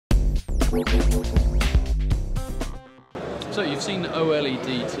So you've seen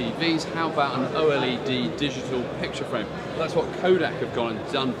OLED TVs, how about an OLED digital picture frame? That's what Kodak have gone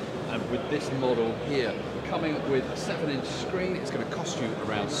and done with this model here. Coming with a 7-inch screen, it's going to cost you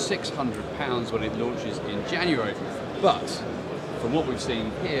around £600 when it launches in January. But from what we've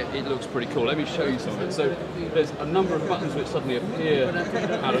seen here, it looks pretty cool. Let me show you some of it. So there's a number of buttons which suddenly appear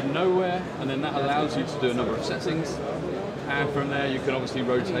out of nowhere, and then that allows you to do a number of settings. And from there you can obviously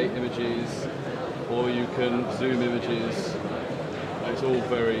rotate images, or you can zoom images. It's all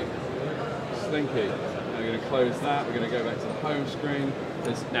very slinky. Now we're going to close that, we're going to go back to the home screen.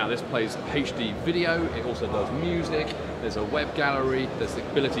 Now this plays HD video, it also does music, there's a web gallery, there's the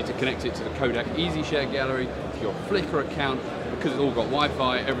ability to connect it to the Kodak EasyShare gallery, to your Flickr account. Because it's all got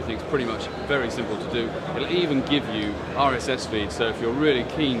Wi-Fi, everything's pretty much very simple to do. It'll even give you RSS feeds, so if you're really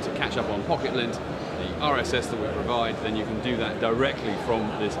keen to catch up on Pocket Lint, the RSS that we provide, then you can do that directly from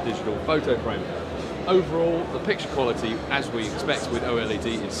this digital photo frame. Overall, the picture quality, as we expect with OLED,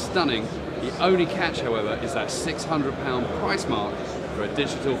 is stunning. The only catch, however, is that £600 price mark for a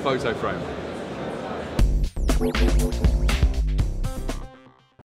digital photo frame.